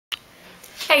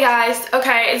Hey guys,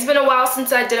 okay, it's been a while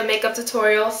since I did a makeup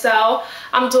tutorial, so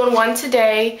I'm doing one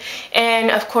today, and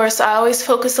of course I always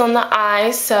focus on the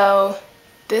eyes, so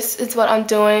this is what I'm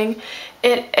doing.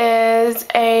 It is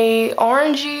a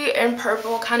orangey and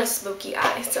purple kind of smoky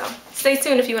eye, so stay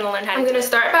tuned if you want to learn how to do it. I'm going to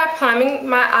start by priming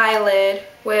my eyelid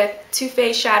with Too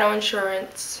Faced Shadow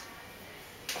Insurance.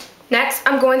 Next,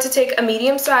 I'm going to take a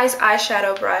medium-sized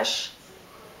eyeshadow brush,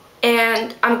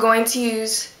 and I'm going to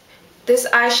use this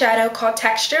eyeshadow called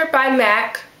Texture by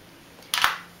MAC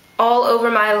all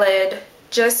over my lid,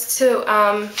 just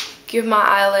to give my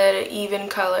eyelid an even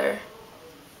color.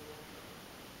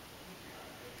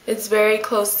 It's very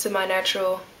close to my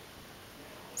natural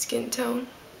skin tone.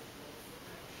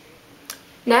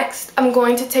 Next, I'm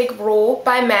going to take Roll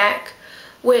by MAC,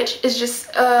 which is just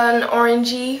an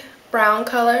orangey brown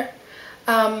color,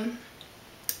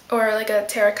 or like a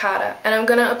terracotta, and I'm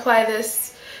gonna apply this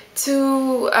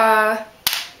to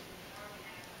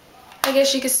I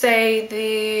guess you could say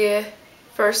the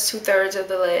first 2/3 of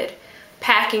the lid,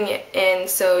 packing it in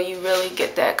so you really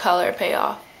get that color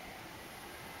payoff.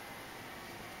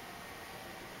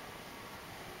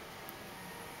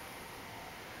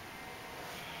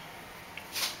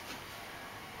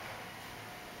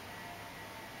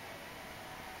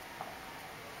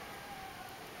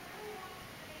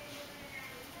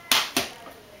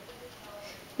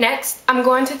 Next, I'm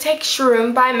going to take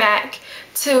Shroom by MAC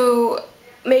to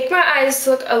make my eyes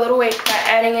look a little white by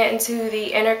adding it into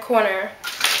the inner corner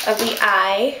of the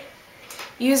eye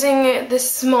using this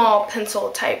small pencil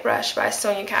type brush by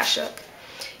Sonia Kashuk.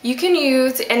 You can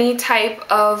use any type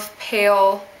of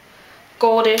pale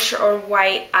goldish or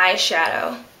white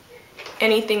eyeshadow.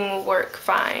 Anything will work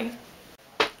fine.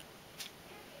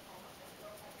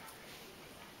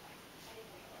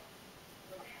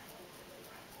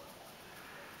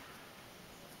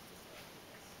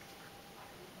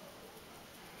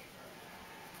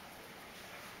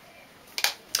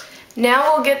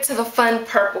 Now we'll get to the fun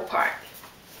purple part.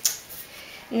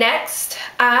 Next,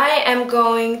 I am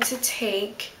going to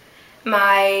take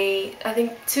my, I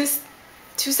think,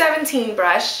 217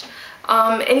 brush,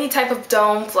 any type of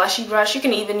dome flushy brush. You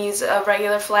can even use a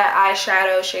regular flat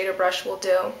eyeshadow shader brush will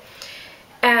do.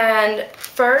 And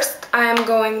first, I'm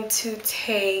going to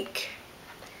take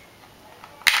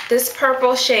this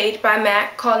purple shade by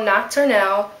MAC called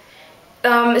Nocturnelle.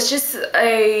 It's just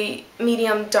a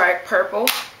medium dark purple.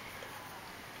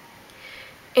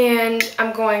 And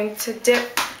I'm going to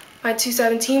dip my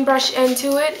 217 brush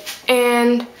into it,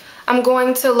 and I'm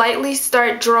going to lightly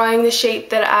start drawing the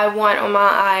shape that I want on my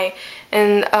eye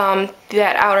in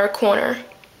that outer corner.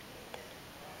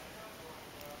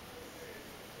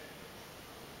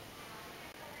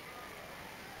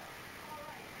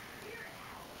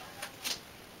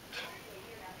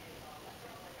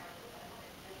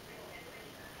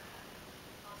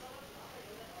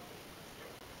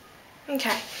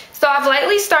 Okay, so I've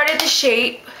lightly started the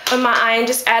shape of my eye and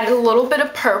just added a little bit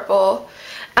of purple.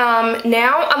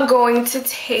 Now I'm going to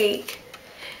take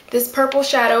this purple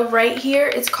shadow right here.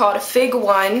 It's called a Fig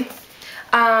 1.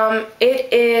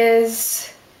 It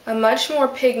is a much more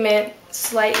pigment,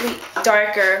 slightly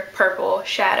darker purple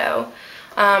shadow.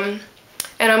 And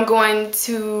I'm going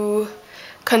to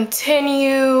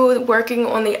continue working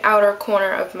on the outer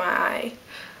corner of my eye,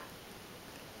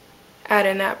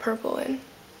 adding that purple in.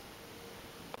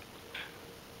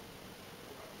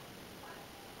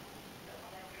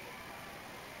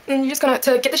 And you're just gonna,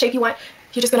 to get the shape you want,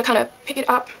 you're just gonna kind of pick it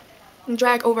up and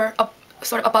drag over up,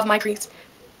 sort of above my crease.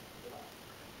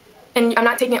 And I'm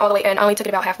not taking it all the way in, I only took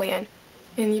it about halfway in.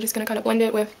 And you're just gonna kind of blend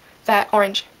it with that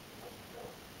orange.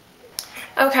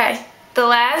 Okay, the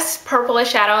last purplish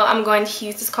shadow I'm going to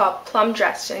use is called Plum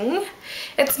Dressing.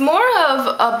 It's more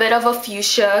of a bit of a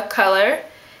fuchsia color.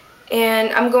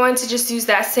 And I'm going to just use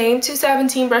that same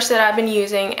 217 brush that I've been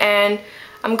using, and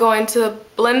I'm going to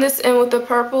blend this in with the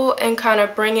purple and kind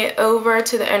of bring it over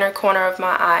to the inner corner of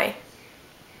my eye.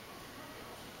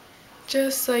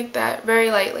 Just like that, very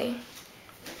lightly.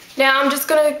 Now I'm just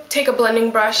going to take a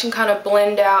blending brush and kind of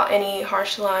blend out any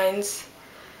harsh lines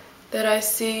that I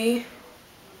see.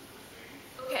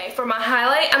 Okay, for my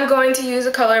highlight, I'm going to use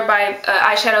a color by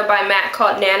eyeshadow by MAC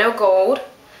called Nano Gold.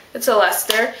 It's a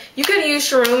luster. You could use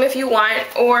Shroom if you want,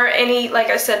 or any, like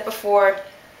I said before,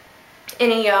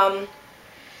 any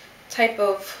type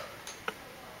of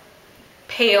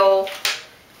pale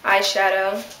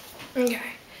eyeshadow. Okay,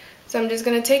 so I'm just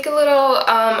gonna take a little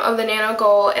of the Nano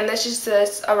Gold, and this is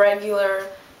just a regular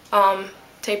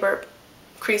taper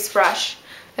crease brush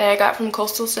that I got from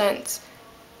Coastal Scents,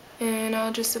 and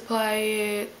I'll just apply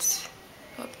it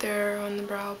up there on the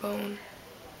brow bone.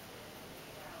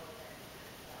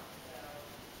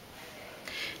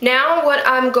 Now what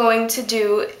I'm going to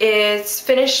do is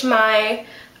finish my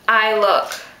eye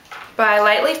look by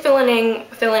lightly filling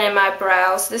in my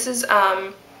brows. This is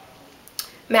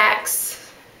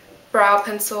MAC's brow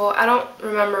pencil. I don't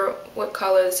remember what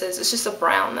color this is. It's just a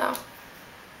brown though.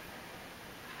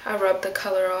 I rubbed the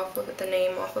color off of it, the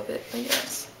name off of it, I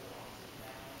guess.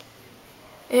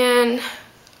 And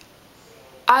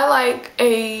I like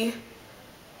a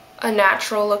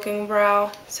natural looking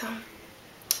brow, so.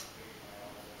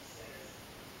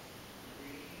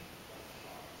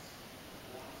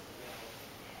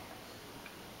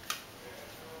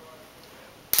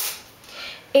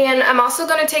 And I'm also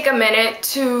going to take a minute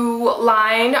to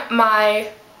line my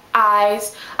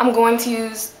eyes. I'm going to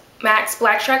use MAC's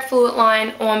Black Track Fluid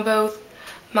Line on both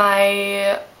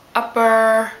my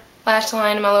upper lash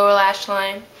line and my lower lash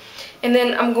line. And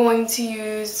then I'm going to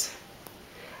use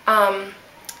Bad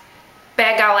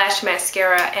Gal Lash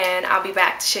Mascara, and I'll be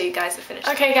back to show you guys the finish.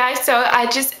 Okay guys, so I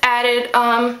just added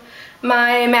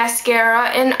my mascara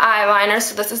and eyeliner,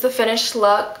 so this is the finished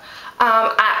look.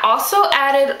 I also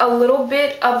added a little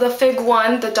bit of the Fig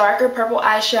One, the darker purple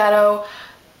eyeshadow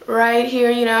right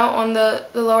here, you know, on the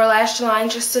lower lash line,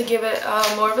 just to give it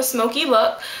more of a smoky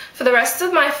look. For the rest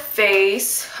of my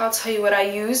face, I'll tell you what I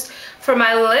used. For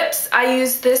my lips, I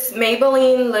used this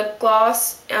Maybelline lip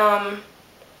gloss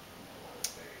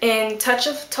in Touch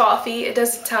of Toffee. It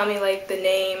doesn't tell me like the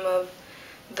name of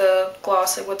the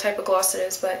gloss, like what type of gloss it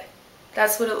is, but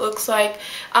that's what it looks like.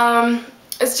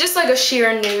 It's just like a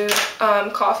sheer nude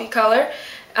coffee color.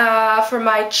 For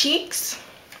my cheeks,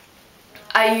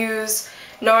 I use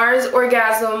NARS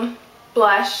Orgasm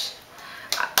blush,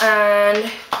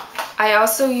 and I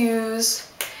also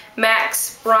use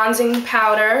MAC's bronzing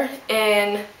powder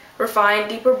in Refined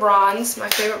Deeper Bronze, my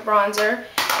favorite bronzer.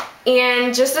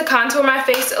 And just to contour my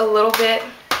face a little bit,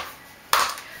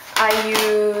 I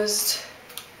used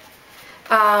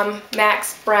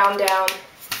MAC's Brown Down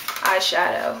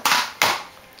eyeshadow.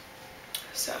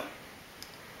 So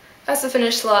that's the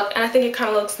finished look, and I think it kind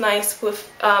of looks nice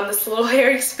with this little hair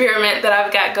experiment that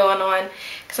I've got going on,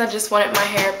 because I just wanted my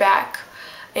hair back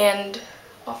and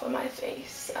off of my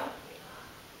face. So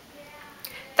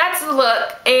that's the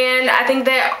look, and I think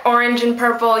that orange and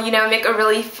purple, you know, make a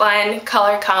really fun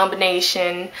color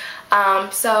combination.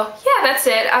 So yeah, that's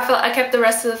it. I felt I kept the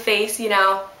rest of the face, you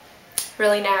know,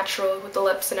 really natural with the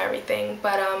lips and everything.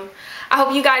 But I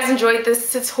hope you guys enjoyed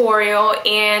this tutorial,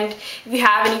 and if you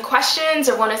have any questions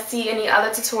or want to see any other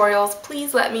tutorials,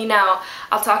 please let me know.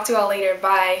 I'll talk to you all later.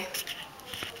 Bye.